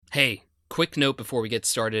Hey, quick note before we get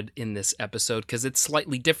started in this episode because it's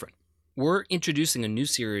slightly different. We're introducing a new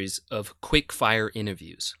series of quick fire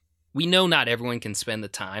interviews. We know not everyone can spend the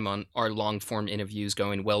time on our long form interviews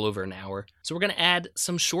going well over an hour, so we're going to add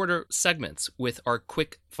some shorter segments with our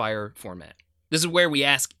quick fire format. This is where we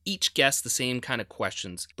ask each guest the same kind of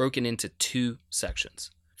questions, broken into two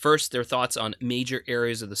sections. First, their thoughts on major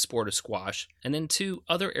areas of the sport of squash, and then two,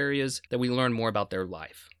 other areas that we learn more about their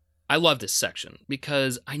life. I love this section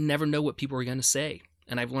because I never know what people are going to say,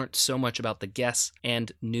 and I've learned so much about the guests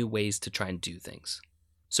and new ways to try and do things.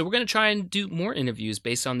 So we're going to try and do more interviews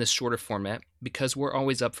based on this shorter format because we're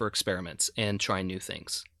always up for experiments and trying new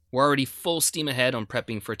things. We're already full steam ahead on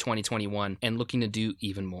prepping for 2021 and looking to do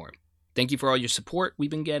even more. Thank you for all your support we've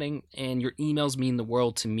been getting, and your emails mean the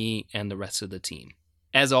world to me and the rest of the team.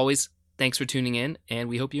 As always, thanks for tuning in, and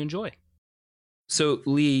we hope you enjoy. So,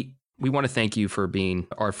 Lee, we want to thank you for being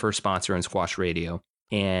our first sponsor on Squash Radio.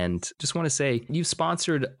 And just want to say, you've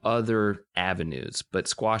sponsored other avenues, but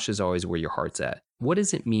squash is always where your heart's at. What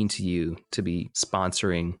does it mean to you to be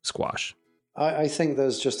sponsoring squash? I think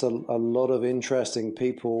there's just a lot of interesting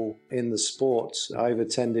people in the sport. I've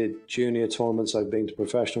attended junior tournaments, I've been to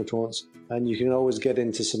professional tournaments, and you can always get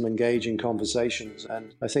into some engaging conversations.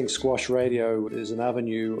 And I think Squash Radio is an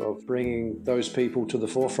avenue of bringing those people to the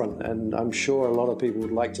forefront. And I'm sure a lot of people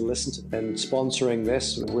would like to listen to them. And sponsoring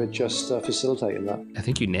this, we're just facilitating that. I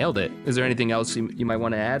think you nailed it. Is there anything else you might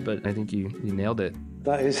want to add? But I think you nailed it.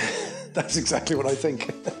 That's exactly what I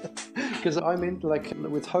think. Because I'm in, like,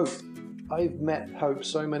 with Hope. I've met Hope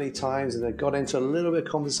so many times and it got into a little bit of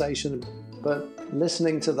conversation, but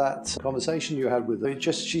listening to that conversation you had with her,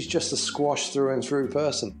 she's just a squash through and through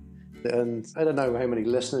person. And I don't know how many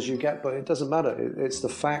listeners you get, but it doesn't matter. It's the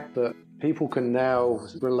fact that people can now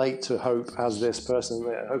relate to Hope as this person.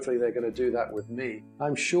 Hopefully they're going to do that with me.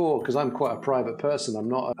 I'm sure, because I'm quite a private person.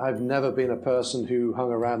 I've never been a person who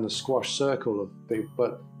hung around the squash circle of people,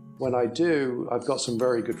 but when I do, I've got some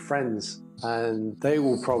very good friends and they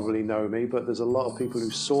will probably know me, but there's a lot of people who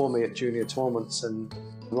saw me at junior tournaments and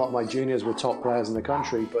a lot of my juniors were top players in the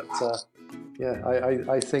country. But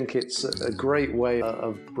I think it's a great way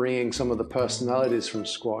of bringing some of the personalities from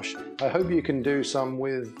squash. I hope you can do some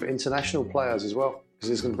with international players as well, because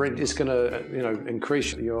it's going to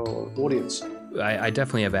increase your audience. I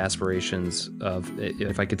definitely have aspirations of,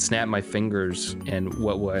 if I could snap my fingers and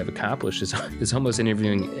what will I have accomplished is almost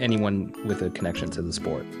interviewing anyone with a connection to the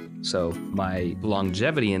sport. So my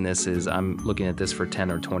longevity in this is I'm looking at this for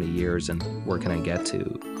 10 or 20 years and where can I get to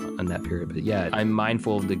in that period. But yeah, I'm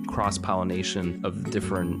mindful of the cross-pollination of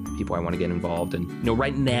different people I want to get involved in.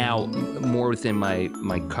 Right now, more within my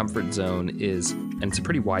comfort zone is, and it's a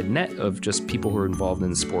pretty wide net of just people who are involved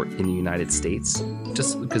in the sport in the United States,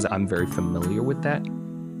 just because I'm very familiar with that.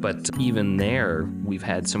 But even there, we've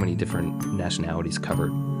had so many different nationalities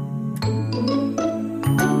covered.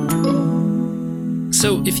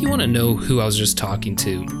 So if you want to know who I was just talking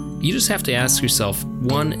to, you just have to ask yourself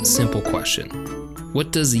one simple question.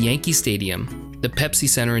 What does the Yankee Stadium, the Pepsi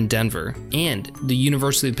Center in Denver, and the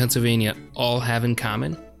University of Pennsylvania all have in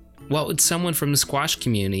common? Well, it's someone from the squash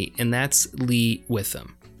community, and that's Lee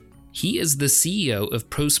Witham. He is the CEO of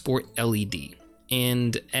Pro Sport LED.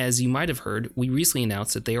 And as you might have heard, we recently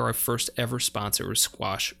announced that they are our first ever sponsor of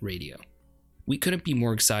Squash Radio. We couldn't be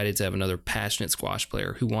more excited to have another passionate squash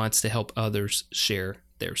player who wants to help others share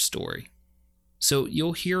their story. So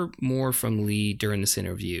you'll hear more from Lee during this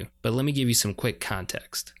interview, but let me give you some quick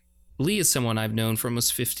context. Lee is someone I've known for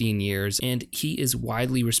almost 15 years, and he is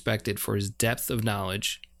widely respected for his depth of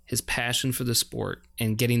knowledge, his passion for the sport,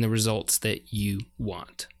 and getting the results that you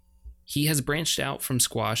want. He has branched out from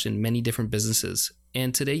squash in many different businesses,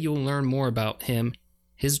 and today you'll learn more about him,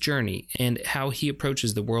 his journey, and how he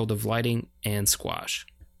approaches the world of lighting and squash.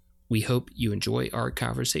 We hope you enjoy our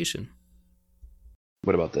conversation.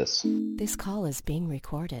 What about this? This call is being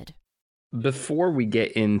recorded. Before we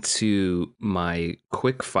get into my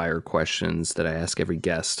quick fire questions that I ask every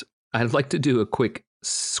guest, I'd like to do a quick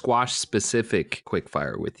squash specific quick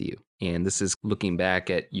fire with you. And this is looking back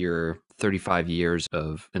at your 35 years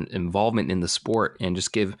of involvement in the sport and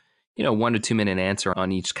just give, 1 to 2 minute answer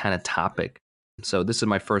on each kind of topic. So this is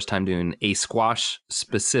my first time doing a squash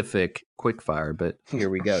specific quick fire, but here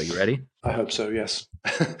we go. You ready? I hope so, yes.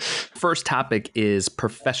 First topic is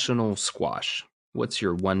professional squash. What's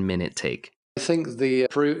your 1 minute take? I think the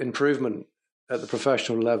improvement at the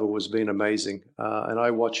professional level has been amazing, and I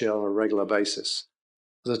watch it on a regular basis.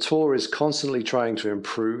 The tour is constantly trying to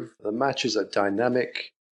improve. The matches are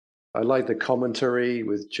dynamic. I like the commentary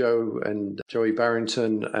with Joey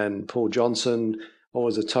Barrington and Paul Johnson,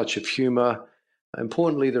 always a touch of humor.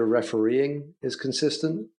 Importantly, the refereeing is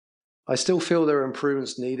consistent. I still feel there are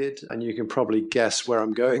improvements needed, and you can probably guess where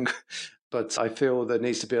I'm going. But I feel there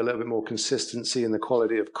needs to be a little bit more consistency in the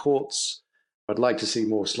quality of courts. I'd like to see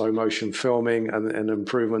more slow motion filming and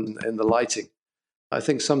improvement in the lighting. I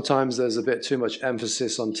think sometimes there's a bit too much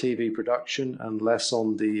emphasis on TV production and less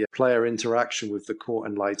on the player interaction with the court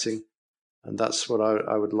and lighting. And that's what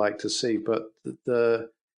I would like to see. But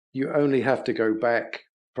you only have to go back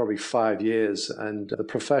probably 5 years, and the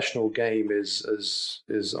professional game is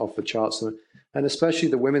off the charts. And especially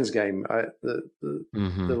the women's game.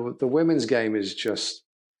 The women's game is just,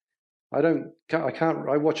 I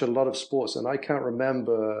watch a lot of sports and I can't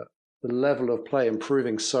remember the level of play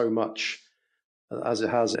improving so much as it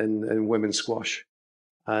has in women's squash.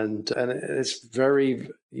 And it's very,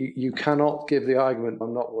 you cannot give the argument,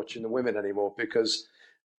 I'm not watching the women anymore, because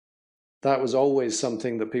that was always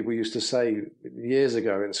something that people used to say years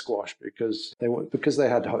ago in squash, because they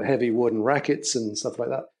had heavy wooden rackets and stuff like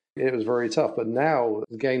that. It was very tough, but now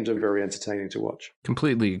the games are very entertaining to watch.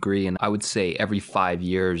 Completely agree. And I would say every 5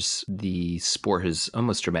 years, the sport has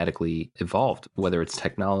almost dramatically evolved, whether it's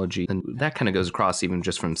technology. And that kind of goes across even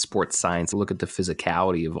just from sports science. Look at the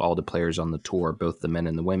physicality of all the players on the tour, both the men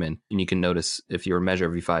and the women. And you can notice if you measure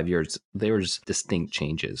every 5 years, there's distinct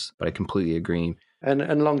changes. But I completely agree.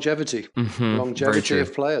 And longevity. Longevity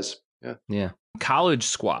of players. Yeah. College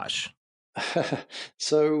squash.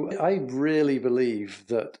 So I really believe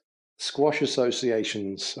that squash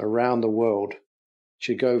associations around the world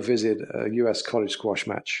should go visit a US college squash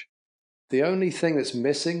match. The only thing that's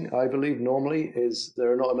missing, I believe, normally is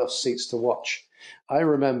there are not enough seats to watch. I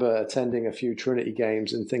remember attending a few Trinity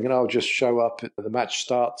games and thinking, I'll just show up. The match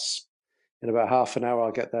starts in about half an hour.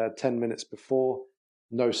 I'll get there 10 minutes before.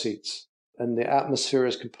 No seats. And the atmosphere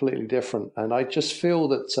is completely different. And I just feel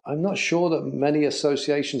that I'm not sure that many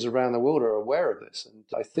associations around the world are aware of this. And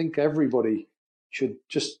I think everybody should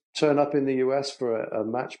just turn up in the US for a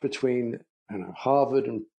match between Harvard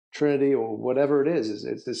and Trinity or whatever it is.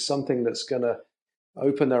 It's something that's going to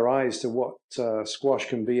open their eyes to what squash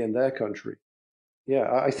can be in their country.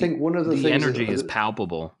 Yeah, I think one of the things... The energy is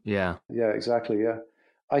palpable. Yeah. Yeah, exactly. Yeah.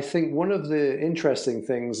 I think one of the interesting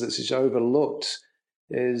things that's overlooked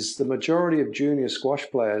is the majority of junior squash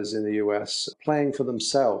players in the US playing for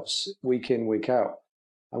themselves week in, week out.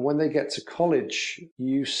 And when they get to college,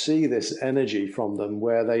 you see this energy from them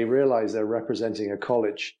where they realize they're representing a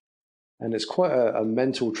college. And it's quite a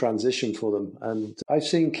mental transition for them. And I've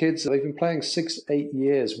seen kids, they've been playing 6-8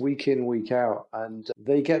 years, week in, week out. And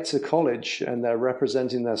they get to college and they're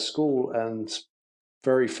representing their school and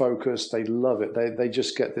very focused. They love it. They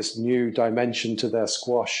just get this new dimension to their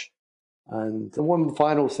squash. And the one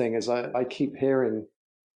final thing is I keep hearing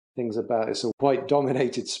things about it's a white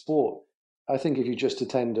dominated sport. I think if you just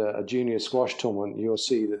attend a junior squash tournament, you'll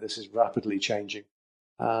see that this is rapidly changing.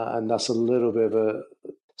 And that's a little bit of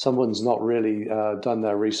someone's not really done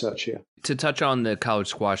their research here. To touch on the college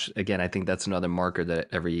squash, again, I think that's another marker that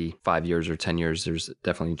every 5 years or 10 years, there's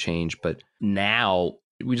definitely change. But now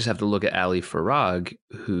we just have to look at Ali Farag,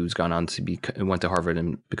 who's gone on to went to Harvard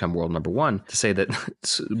and become world number one, to say that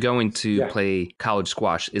going to play college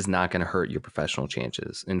squash is not going to hurt your professional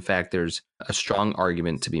chances. In fact, there's a strong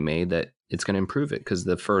argument to be made that it's going to improve it because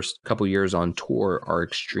the first couple years on tour are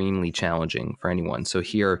extremely challenging for anyone. So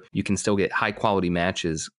here you can still get high quality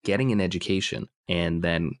matches, getting an education, and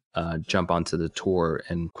then jump onto the tour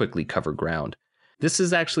and quickly cover ground. This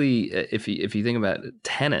is actually, if you think about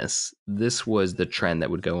tennis, this was the trend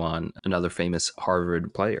that would go on. Another famous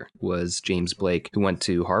Harvard player was James Blake, who went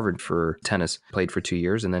to Harvard for tennis, played for 2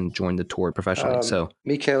 years, and then joined the tour professionally.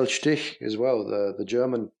 Michael Stich as well, the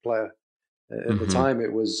German player. At the time,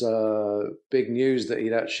 it was big news that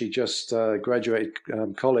he'd actually just graduated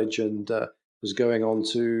college and was going on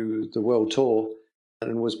to the world tour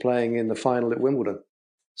and was playing in the final at Wimbledon.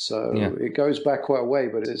 So it goes back quite a way,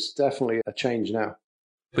 but it's definitely a change now.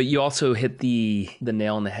 But you also hit the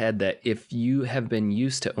nail on the head that if you have been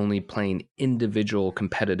used to only playing individual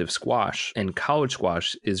competitive squash, and college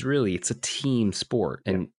squash is really, it's a team sport.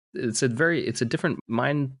 And it's a different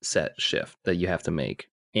mindset shift that you have to make.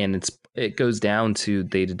 And it goes down to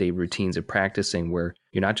day-to-day routines of practicing where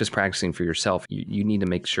you're not just practicing for yourself. You need to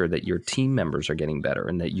make sure that your team members are getting better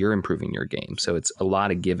and that you're improving your game. So it's a lot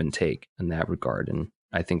of give and take in that regard. And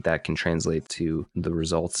I think that can translate to the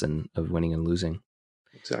results of winning and losing.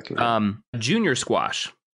 Exactly. Junior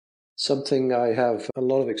squash. Something I have a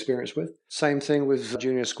lot of experience with. Same thing with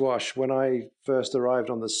junior squash. When I first arrived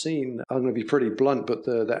on the scene, I'm going to be pretty blunt, but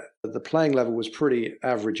the playing level was pretty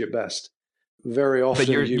average at best. Very often.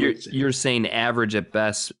 But you're saying average at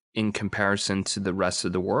best in comparison to the rest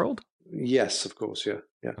of the world? Yes, of course.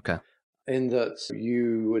 Yeah. Okay. In that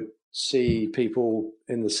you would see people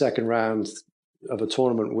in the second round of a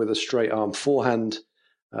tournament with a straight arm forehand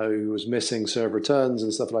who was missing serve returns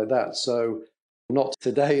and stuff like that. So not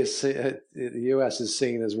today is the US is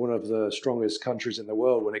seen as one of the strongest countries in the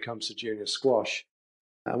world when it comes to junior squash.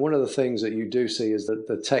 And one of the things that you do see is that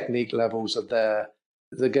the technique levels are there.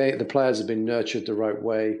 The players have been nurtured the right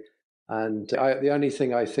way. And the only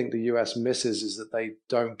thing I think the US misses is that they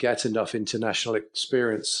don't get enough international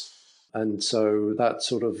experience. And so that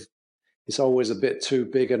sort of, it's always a bit too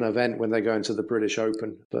big an event when they go into the British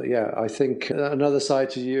Open. But yeah, I think another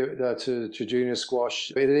side to junior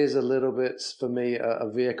squash, it is a little bit, for me, a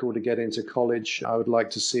vehicle to get into college. I would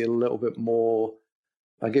like to see a little bit more.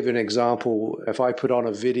 I'll give you an example. If I put on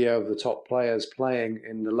a video of the top players playing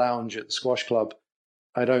in the lounge at the squash club,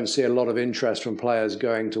 I don't see a lot of interest from players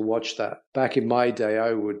going to watch that. Back in my day,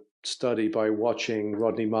 I would study by watching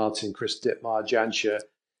Rodney Martin, Chris Dittmar, Jancher,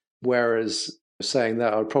 whereas saying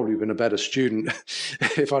that, I'd probably been a better student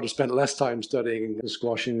if I'd have spent less time studying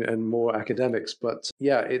squash and more academics. But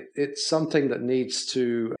yeah, it's something that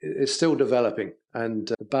it's still developing, and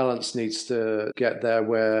the balance needs to get there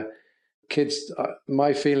where kids,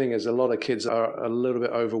 my feeling is a lot of kids are a little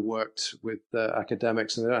bit overworked with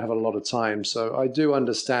academics and they don't have a lot of time. So I do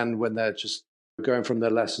understand when they're just going from their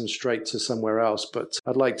lesson straight to somewhere else, but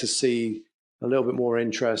I'd like to see a little bit more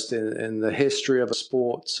interest in the history of a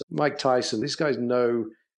sport. Mike Tyson, these guys know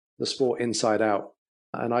the sport inside out,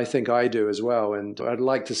 and I think I do as well. And I'd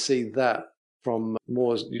like to see that from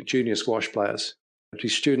more junior squash players, be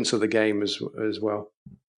students of the game as well.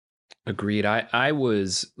 Agreed. I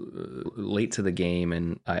was late to the game,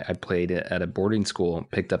 and I played at a boarding school and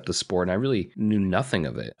picked up the sport, and I really knew nothing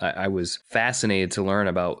of it. I was fascinated to learn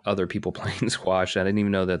about other people playing squash. I didn't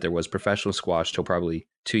even know that there was professional squash till probably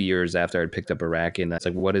 2 years after I'd picked up a racket. And I was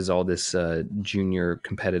like, what is all this junior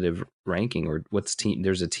competitive ranking, or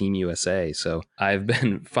there's a Team USA. So I've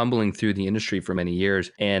been fumbling through the industry for many years,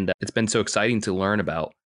 and it's been so exciting to learn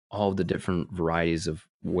about all of the different varieties of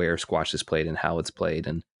where squash is played and how it's played.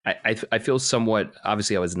 And I feel somewhat,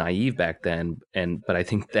 obviously I was naive back then, but I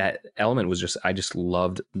think that element was I just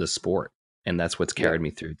loved the sport, and that's what's carried me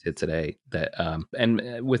through to today.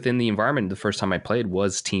 And within the environment, the first time I played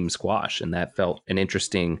was team squash, and that felt an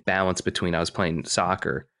interesting balance between, I was playing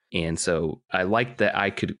soccer, and so I liked that I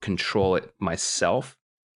could control it myself,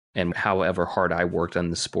 and however hard I worked on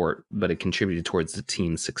the sport, but it contributed towards the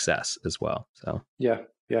team's success as well. So yeah.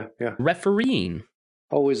 Refereeing.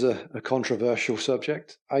 Always a controversial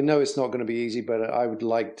subject. I know it's not going to be easy, but I would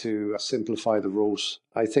like to simplify the rules.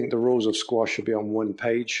 I think the rules of squash should be on one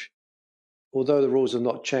page. Although the rules have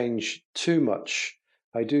not changed too much,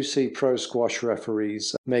 I do see pro squash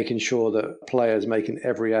referees making sure that players making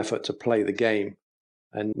every effort to play the game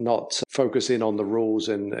and not focus in on the rules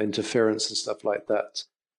and interference and stuff like that.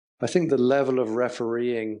 I think the level of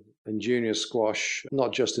refereeing in junior squash,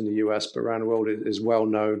 not just in the US, but around the world, is well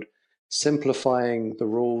known. Simplifying the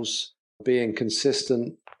rules, being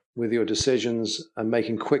consistent with your decisions, and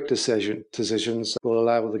making quick decisions will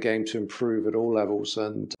allow the game to improve at all levels.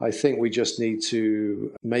 And I think we just need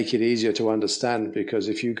to make it easier to understand, because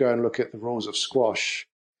if you go and look at the rules of squash,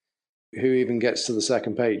 who even gets to the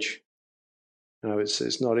second page?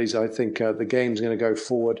 It's not easy. I think the game's going to go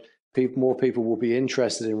forward. More people will be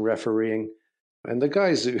interested in refereeing. And the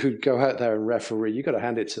guys who go out there and referee, you've got to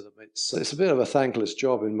hand it to them. It's a bit of a thankless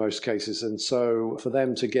job in most cases. And so for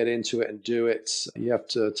them to get into it and do it, you have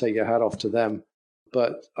to take your hat off to them.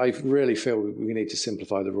 But I really feel we need to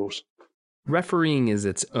simplify the rules. Refereeing is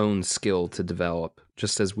its own skill to develop.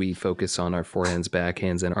 Just as we focus on our forehands,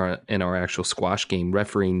 backhands, and our actual squash game,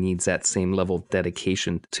 refereeing needs that same level of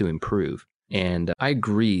dedication to improve. And I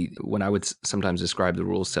agree. When I would sometimes describe the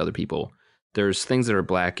rules to other people, there's things that are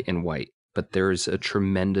black and white, but there's a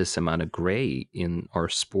tremendous amount of gray in our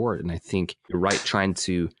sport. And I think you're right, trying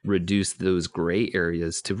to reduce those gray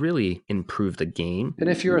areas to really improve the game. And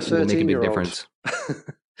if you're a 13-year-old,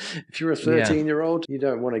 if you're a 13-year-old, you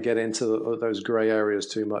don't want to get into those gray areas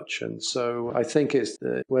too much. And so I think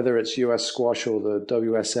whether it's US Squash or the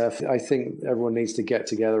WSF, I think everyone needs to get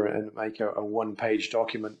together and make a one-page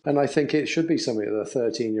document. And I think it should be something that a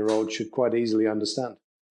 13-year-old should quite easily understand.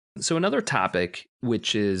 So another topic,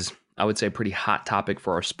 which is, I would say, a pretty hot topic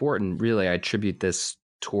for our sport, and really I attribute this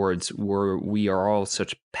towards where we are all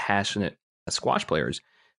such passionate squash players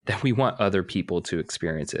that we want other people to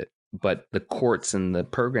experience it. But the courts and the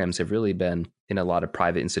programs have really been in a lot of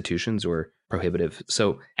private institutions or prohibitive.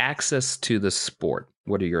 So access to the sport,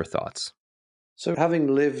 what are your thoughts? So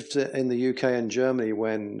having lived in the UK and Germany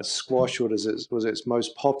when squash was its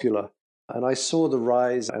most popular, And I saw the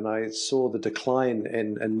rise and I saw the decline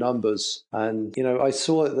in numbers. And, I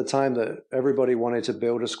saw at the time that everybody wanted to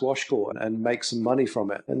build a squash court and make some money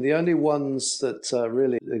from it. And the only ones that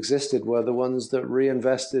really existed were the ones that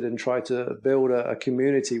reinvested and tried to build a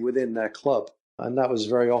community within their club. And that was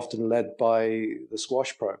very often led by the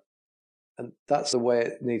Squash Pro. And that's the way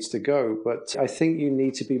it needs to go. But I think you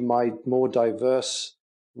need to be more diverse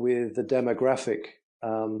with the demographic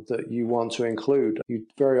that you want to include. You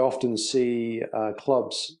very often see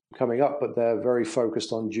clubs coming up, but they're very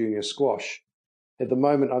focused on junior squash. At the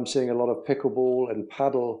moment, I'm seeing a lot of pickleball and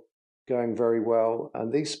paddle going very well.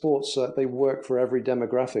 And these sports, they work for every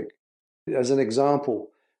demographic. As an example,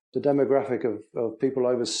 the demographic of people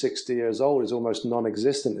over 60 years old is almost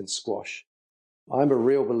non-existent in squash. I'm a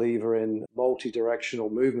real believer in multi-directional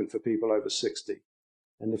movement for people over 60.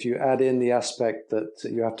 And if you add in the aspect that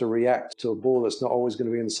you have to react to a ball that's not always going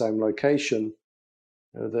to be in the same location,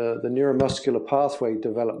 the neuromuscular pathway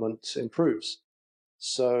development improves.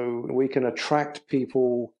 So we can attract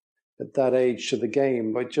people at that age to the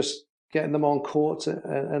game by just getting them on court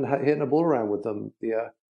and hitting a ball around with them.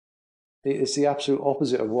 It's the absolute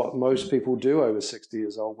opposite of what most people do over 60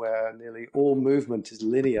 years old, where nearly all movement is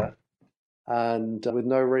linear and with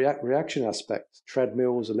no reaction aspect.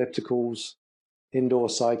 Treadmills, ellipticals, indoor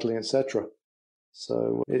cycling, etc.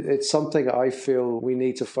 So it's something I feel we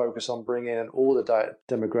need to focus on bringing in all the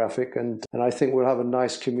demographic, and I think we'll have a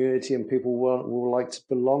nice community and people will like to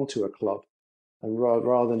belong to a club, and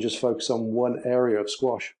rather than just focus on one area of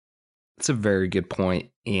squash. That's a very good point.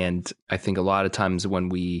 And I think a lot of times when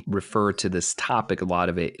we refer to this topic, a lot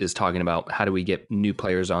of it is talking about how do we get new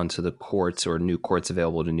players onto the courts or new courts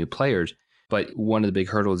available to new players. But one of the big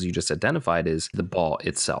hurdles you just identified is the ball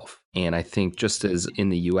itself. And I think just as in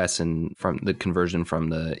the US and from the conversion from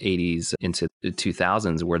the 80s into the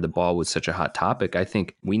 2000s, where the ball was such a hot topic, I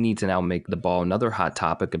think we need to now make the ball another hot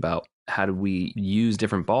topic about how do we use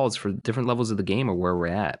different balls for different levels of the game or where we're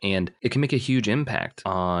at. And it can make a huge impact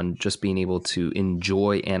on just being able to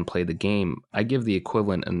enjoy and play the game. I give the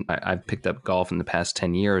equivalent, and I've picked up golf in the past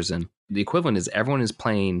 10 years, and the equivalent is everyone is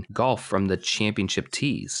playing golf from the championship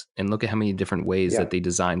tees. And look at how many different ways that they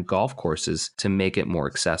design golf courses to make it more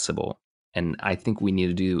accessible. And I think we need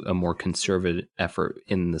to do a more conservative effort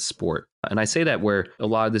in the sport. And I say that where a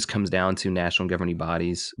lot of this comes down to national governing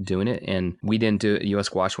bodies doing it. And we didn't do it US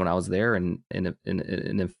Squash when I was there in an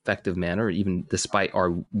effective manner, even despite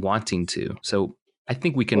our wanting to. So I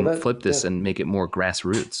think we can flip this and make it more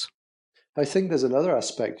grassroots. I think there's another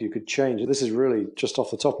aspect you could change. This is really just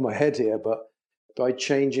off the top of my head here, but by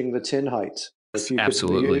changing the tin height.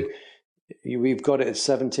 Absolutely. We've got it at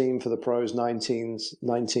 17 for the pros, 19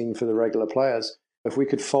 for the regular players. If we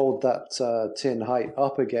could fold that tin height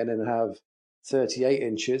up again and have 38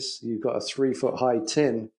 inches, you've got a 3-foot high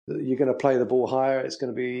tin. You're going to play the ball higher. It's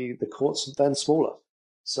going to be the courts then smaller.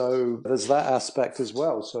 So there's that aspect as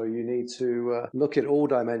well. So you need to look at all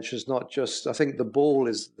dimensions, not just, I think the ball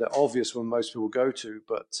is the obvious one most people go to,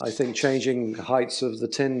 but I think changing heights of the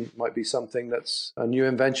tin might be something that's a new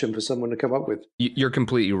invention for someone to come up with. You're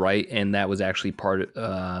completely right. And that was actually part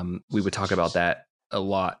of, we would talk about that a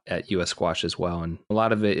lot at US Squash as well. And a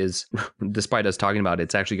lot of it is, despite us talking about it,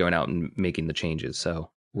 it's actually going out and making the changes.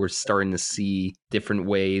 So we're starting to see different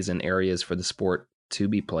ways and areas for the sport to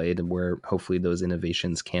be played and where hopefully those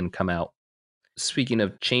innovations can come out. Speaking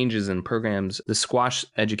of changes in programs, the Squash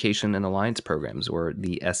Education and Alliance programs, or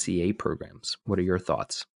the SEA programs, what are your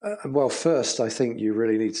thoughts? Well, first, I think you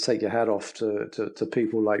really need to take your hat off to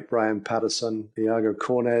people like Brian Patterson, Iago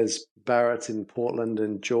Cornez, Barrett in Portland,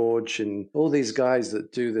 and George, and all these guys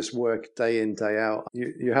that do this work day in, day out.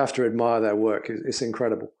 You have to admire their work. It's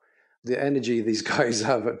incredible. The energy these guys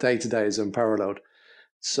have day to day is unparalleled.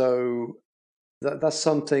 So that's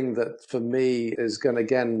something that for me is going to,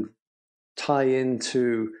 again, tie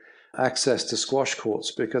into access to squash courts,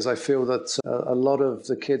 because I feel that a lot of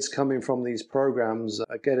the kids coming from these programs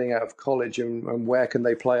are getting out of college and where can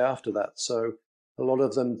they play after that? So a lot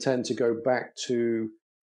of them tend to go back to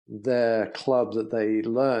their club that they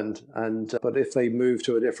learned. But if they move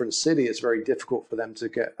to a different city, it's very difficult for them to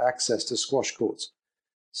get access to squash courts.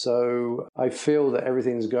 So I feel that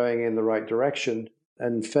everything's going in the right direction,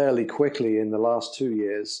 and fairly quickly in the last 2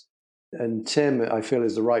 years. And Tim, I feel,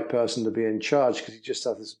 is the right person to be in charge because he just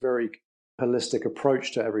has this very holistic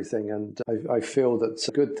approach to everything. And I feel that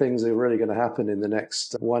good things are really going to happen in the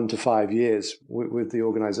next 1 to 5 years with the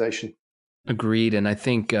organization. Agreed. And I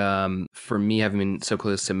think for me, having been so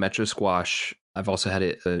close to Metro Squash, I've also had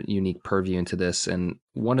a unique purview into this. And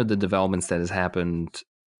one of the developments that has happened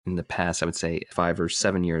in the past, I would say 5 or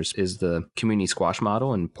 7 years, is the community squash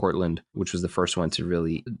model in Portland, which was the first one to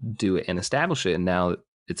really do it and establish it. And now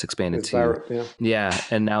it's expanded With to Barrett, yeah,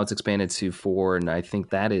 and now it's expanded to 4, and I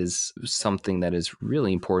think that is something that is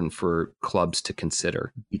really important for clubs to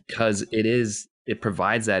consider, because it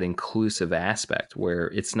provides that inclusive aspect where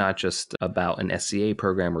it's not just about an SCA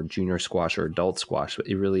program or junior squash or adult squash, but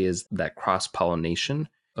it really is that cross-pollination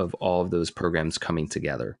of all of those programs coming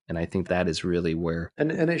together. And I think that is really where...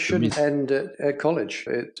 And it shouldn't end at college.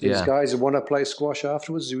 These guys who want to play squash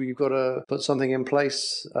afterwards, you've got to put something in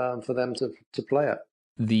place for them to play it.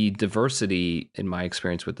 The diversity in my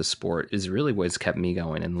experience with the sport is really what's kept me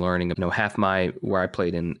going and learning. Where I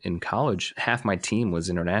played in college, half my team was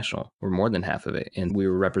international, or more than half of it. And we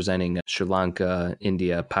were representing Sri Lanka,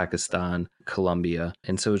 India, Pakistan, Colombia.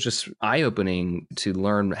 And so it was just eye-opening to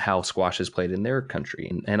learn how squash is played in their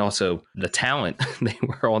country. And also the talent, they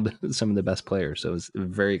were all some of the best players. So it was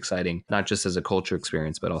very exciting, not just as a culture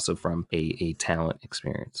experience, but also from a talent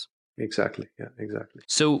experience. Exactly. Yeah, exactly.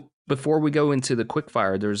 So before we go into the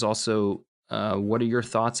quickfire, there's also, what are your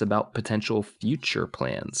thoughts about potential future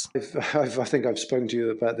plans? I think I've spoken to you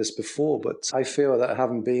about this before, but I feel that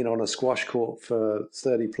having been on a squash court for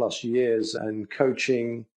 30 plus years and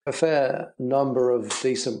coaching a fair number of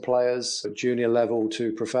decent players, junior level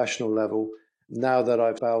to professional level, now that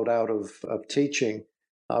I've bowed out of teaching,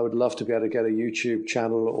 I would love to be able to get a YouTube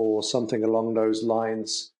channel or something along those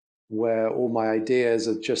lines where all my ideas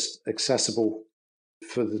are just accessible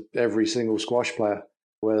for every single squash player,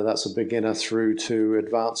 whether that's a beginner through to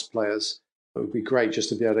advanced players. It would be great just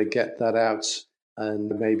to be able to get that out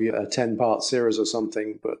and maybe a 10-part series or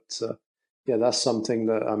something. But that's something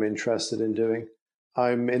that I'm interested in doing.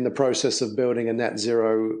 I'm in the process of building a net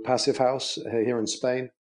zero passive house here in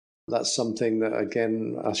Spain. That's something that,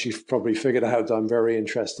 again, as you've probably figured out, I'm very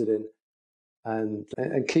interested in, and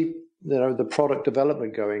keep the product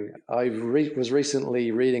development going. I was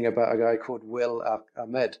recently reading about a guy called Will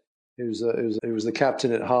Ahmed, who was the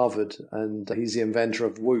captain at Harvard, and he's the inventor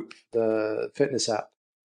of Whoop, the fitness app.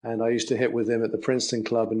 And I used to hit with him at the Princeton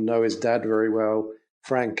Club and know his dad very well,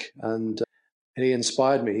 Frank, and he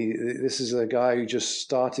inspired me. This is a guy who just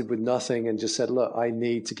started with nothing and just said, look, I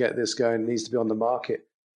need to get this going. It needs to be on the market.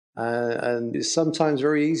 And it's sometimes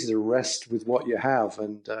very easy to rest with what you have,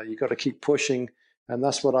 and you've got to keep pushing. And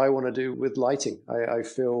that's what I want to do with lighting. I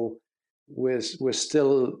feel we're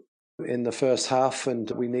still in the first half, and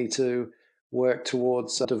we need to work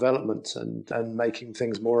towards development and making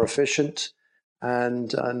things more efficient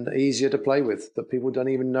and easier to play with, that people don't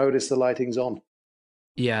even notice the lighting's on.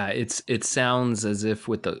 Yeah, it sounds as if,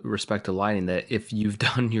 with the respect to lighting, that if you've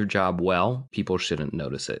done your job well, people shouldn't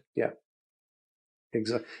notice it. Yeah.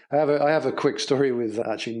 Exactly. I have a quick story with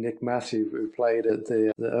actually Nick Matthew, who played at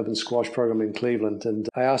the Urban Squash program in Cleveland, and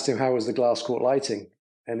I asked him how was the glass court lighting,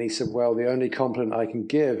 and he said, "Well, the only compliment I can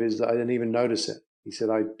give is that I didn't even notice it." He said,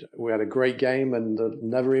 "We had a great game and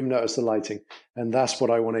never even noticed the lighting," and that's what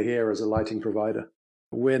I want to hear as a lighting provider.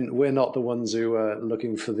 We're not the ones who are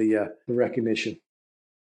looking for the recognition.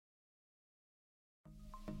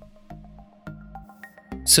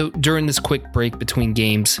 So during this quick break between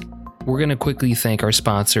games, we're going to quickly thank our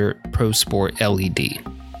sponsor, Pro Sport LED.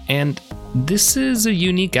 And this is a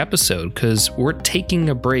unique episode because we're taking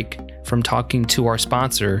a break from talking to our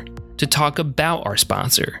sponsor to talk about our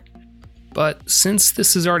sponsor. But since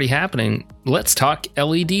this is already happening, let's talk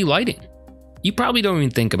LED lighting. You probably don't even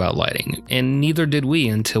think about lighting, and neither did we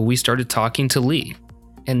until we started talking to Lee.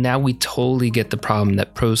 And now we totally get the problem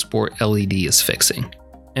that Pro Sport LED is fixing.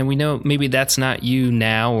 And we know maybe that's not you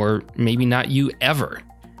now, or maybe not you ever.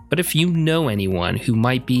 But if you know anyone who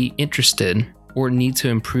might be interested or need to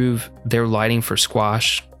improve their lighting for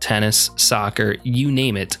squash, tennis, soccer, you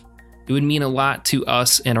name it, it would mean a lot to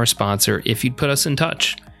us and our sponsor if you'd put us in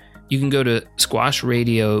touch. You can go to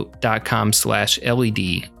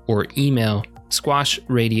squashradio.com/LED or email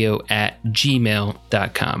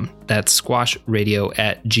squashradio@gmail.com. That's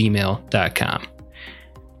squashradio@gmail.com.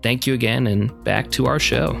 Thank you again, and back to our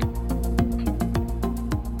show.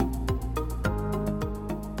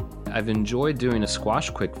 I've enjoyed doing a squash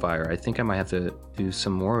quickfire. I think I might have to do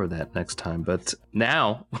some more of that next time. But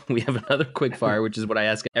now we have another quickfire, which is what I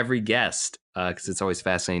ask every guest, because it's always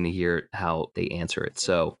fascinating to hear how they answer it.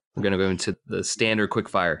 So we're going to go into the standard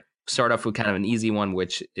quickfire. Start off with kind of an easy one,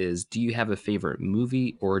 which is, do you have a favorite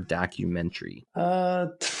movie or documentary?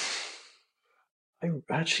 I'm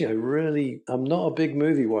not a big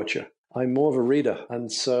movie watcher. I'm more of a reader.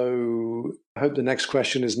 And so I hope the next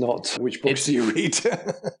question is not which books do you read?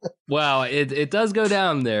 Well, it does go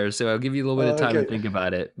down there, so I'll give you a little bit of time to Okay. think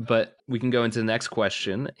about it. But we can go into the next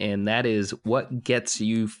question, and that is what gets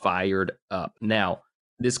you fired up? Now,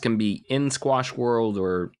 this can be in squash world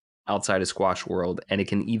or outside of squash world, and it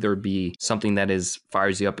can either be something that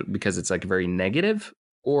fires you up because it's like very negative,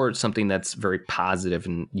 or something that's very positive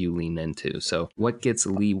and you lean into. So what gets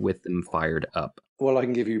Lee Witham fired up? Well, I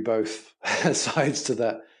can give you both sides to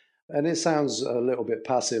that. And it sounds a little bit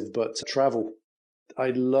passive, but travel.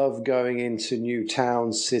 I love going into new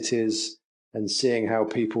towns, cities, and seeing how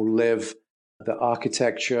people live, the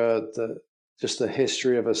architecture, just the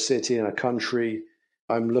history of a city and a country.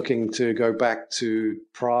 I'm looking to go back to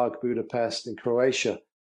Prague, Budapest, and Croatia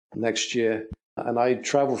next year. And I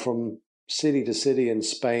travel from city to city in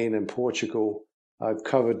Spain and Portugal. I've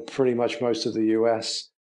covered pretty much most of the US.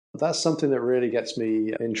 That's something that really gets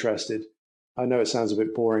me interested. I know it sounds a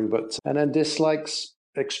bit boring, and then dislikes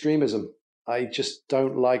extremism. I just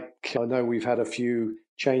don't like, I know we've had a few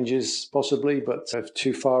changes possibly, but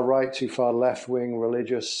too far right, too far left wing,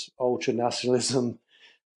 religious, ultra nationalism.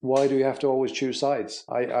 Why do we have to always choose sides?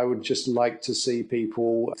 I would just like to see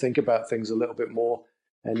people think about things a little bit more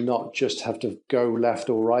and not just have to go left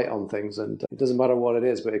or right on things. And it doesn't matter what it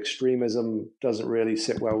is, but extremism doesn't really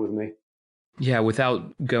sit well with me. Yeah,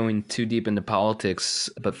 without going too deep into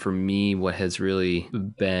politics, but for me, what has really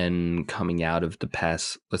been coming out of the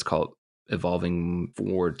past, let's call it evolving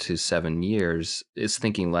 4 to 7 years, is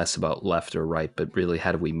thinking less about left or right, but really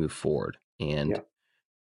how do we move forward? And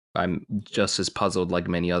I'm just as puzzled like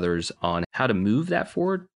many others on how to move that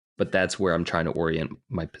forward, but that's where I'm trying to orient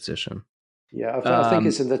my position. Yeah, I think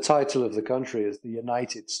it's in the title of the country is the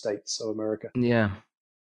United States of America. Yeah.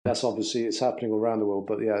 That's obviously, it's happening around the world,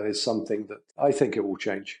 but yeah, it's something that I think it will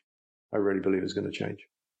change. I really believe it's going to change.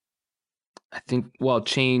 I think, well,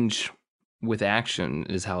 change with action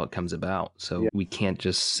is how it comes about. So we can't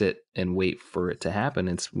just sit and wait for it to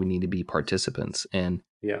happen. We need to be participants. And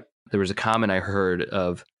there was a comment I heard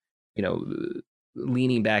of,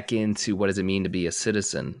 leaning back into what does it mean to be a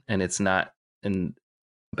citizen? And it's not, and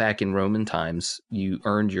back in Roman times, you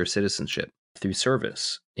earned your citizenship through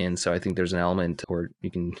service. And so I think there's an element, or you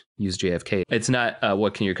can use JFK. It's not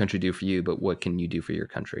what can your country do for you, but what can you do for your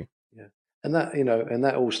country? Yeah. And that, and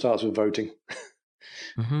that all starts with voting.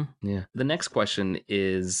 Mm-hmm. Yeah. The next question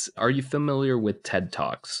is, are you familiar with TED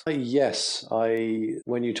Talks? Yes.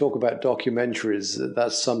 When you talk about documentaries,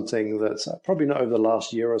 that's something that's probably not over the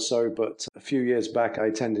last year or so, but a few years back, I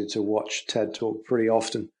tended to watch TED Talk pretty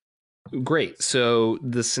often. Great. So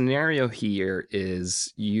the scenario here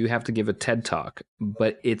is you have to give a TED Talk,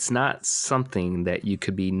 but it's not something that you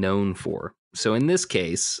could be known for. So in this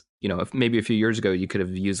case, if maybe a few years ago you could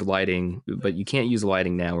have used lighting, but you can't use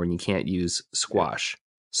lighting now, and you can't use squash.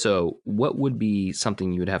 So what would be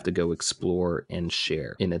something you would have to go explore and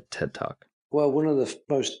share in a TED Talk? Well, one of the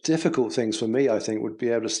most difficult things for me, I think, would be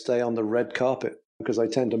able to stay on the red carpet, because I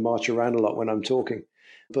tend to march around a lot when I'm talking.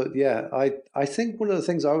 But yeah, I think one of the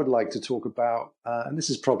things I would like to talk about, and this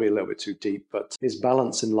is probably a little bit too deep, but is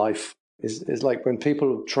balance in life. Is like when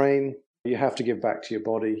people train, you have to give back to your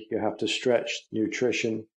body, you have to stretch,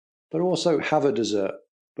 nutrition, but also have a dessert,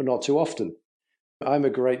 but not too often. I'm a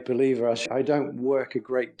great believer. I don't work a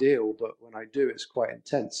great deal, but when I do, it's quite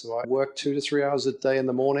intense. So I work 2 to 3 hours a day in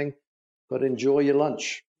the morning, but enjoy your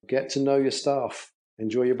lunch, get to know your staff,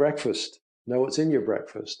 enjoy your breakfast, know what's in your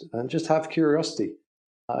breakfast, and just have curiosity.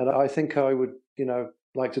 And I think I would,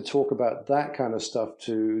 like to talk about that kind of stuff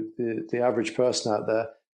to the average person out there.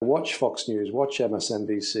 Watch Fox News, watch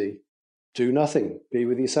MSNBC, do nothing, be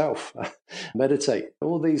with yourself, meditate.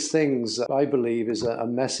 All these things, I believe, is a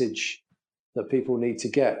message that people need to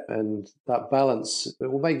get. And that balance, it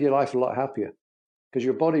will make your life a lot happier, because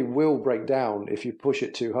your body will break down if you push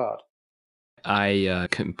it too hard. I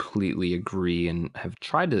completely agree, and have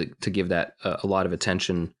tried to give that a lot of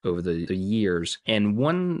attention over the years. And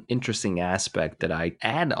one interesting aspect that I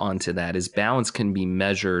add onto that is balance can be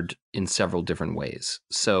measured in several different ways.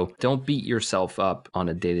 So don't beat yourself up on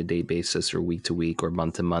a day-to-day basis or week to week or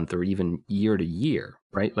month to month or even year to year,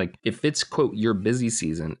 right? Like if it's, quote, your busy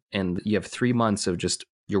season and you have 3 months of just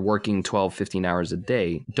you're working 12, 15 hours a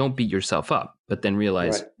day, don't beat yourself up, but then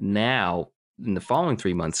realize now, in the following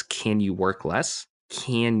 3 months, can you work less?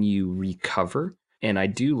 Can you recover? And I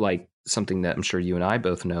do like something that I'm sure you and I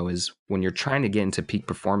both know is when you're trying to get into peak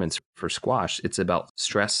performance for squash, it's about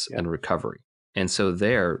stress and recovery. And so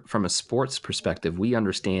there, from a sports perspective, we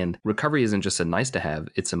understand recovery isn't just a nice to have,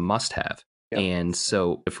 it's a must have. And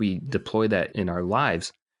so if we deploy that in our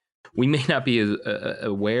lives, we may not be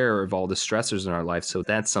aware of all the stressors in our life. So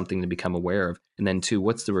that's something to become aware of. And then two,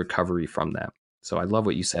 what's the recovery from that? So I love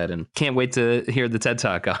what you said and can't wait to hear the TED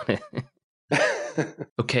Talk on it.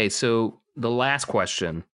 Okay, so the last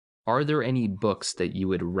question, are there any books that you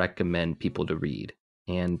would recommend people to read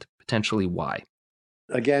and potentially why?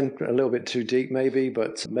 Again, a little bit too deep maybe,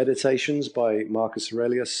 but Meditations by Marcus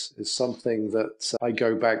Aurelius is something that I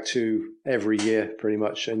go back to every year pretty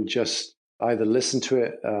much and just either listen to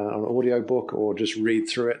it on an audiobook or just read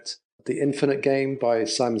through it. The Infinite Game by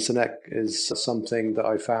Simon Sinek is something that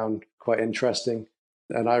I found quite interesting.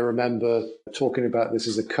 And I remember talking about this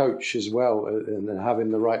as a coach as well and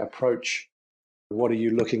having the right approach. What are you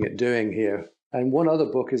looking at doing here? And one other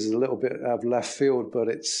book is a little bit out of left field, but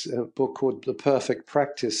it's a book called The Perfect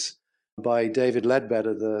Practice by David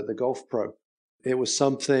Ledbetter, the golf pro. It was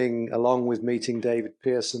something along with meeting David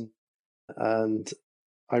Pearson. And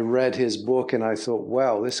I read his book and I thought,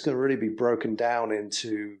 wow, this can really be broken down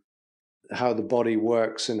into how the body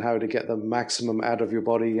works and how to get the maximum out of your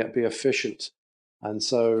body and be efficient. And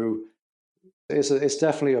so it's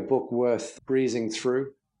definitely a book worth breezing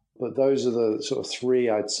through. But those are the sort of three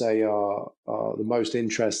I'd say are the most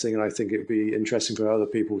interesting. And I think it would be interesting for other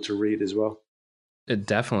people to read as well.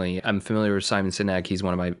 Definitely. I'm familiar with Simon Sinek. He's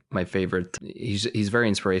one of my favorite. He's very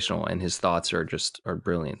inspirational and his thoughts are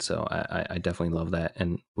brilliant. So I definitely love that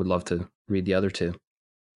and would love to read the other two.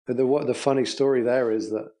 The funny story there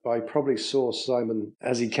is that I probably saw Simon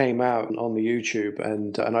as he came out on the YouTube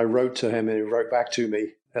and I wrote to him and he wrote back to me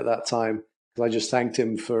at that time. I just thanked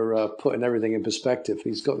him for putting everything in perspective.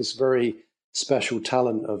 He's got this very special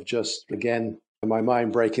talent of just, again, in my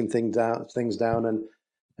mind, breaking things down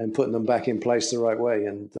and putting them back in place the right way.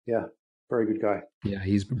 And yeah, very good guy. Yeah,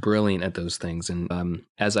 he's brilliant at those things. And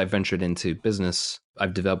as I've ventured into business,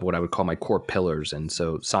 I've developed what I would call my core pillars. And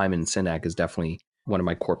so Simon Sinek is definitely one of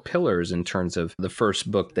my core pillars in terms of the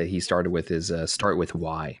first book that he started with is Start With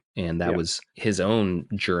Why. And that was his own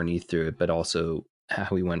journey through it, but also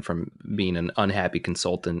how he went from being an unhappy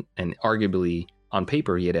consultant and arguably on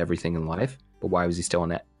paper, he had everything in life, but why was he still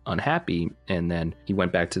unhappy? And then he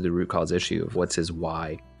went back to the root cause issue of what's his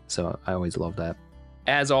why. So I always love that.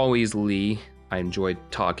 As always, Lee, I enjoyed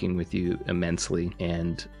talking with you immensely.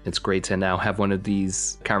 And it's great to now have one of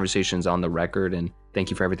these conversations on the record. And thank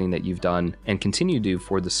you for everything that you've done and continue to do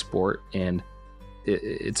for the sport. And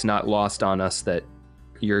it's not lost on us that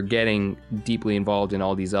you're getting deeply involved in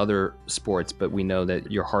all these other sports, but we know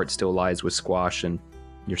that your heart still lies with squash and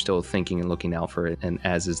you're still thinking and looking out for it, and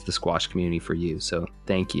as is the squash community for you. So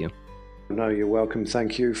thank you. No, you're welcome.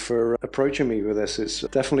 Thank you for approaching me with this. It's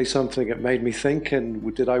definitely something that made me think,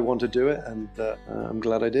 and did I want to do it? And I'm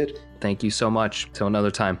glad I did. Thank you so much. Till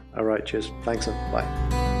another time. All right, cheers. Thanks, and bye.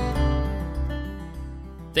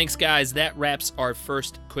 Thanks, guys. That wraps our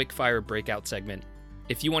first Quickfire Breakout segment.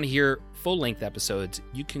 If you want to hear full-length episodes,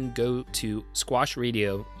 you can go to Squash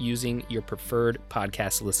Radio using your preferred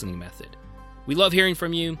podcast listening method. We love hearing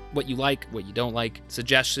from you, what you like, what you don't like,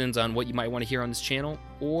 suggestions on what you might want to hear on this channel,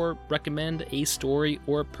 or recommend a story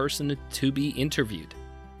or a person to be interviewed.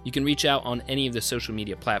 You can reach out on any of the social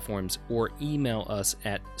media platforms or email us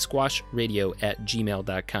at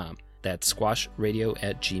squashradio@gmail.com. That's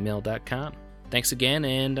squashradio@gmail.com. Thanks again,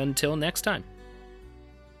 and until next time.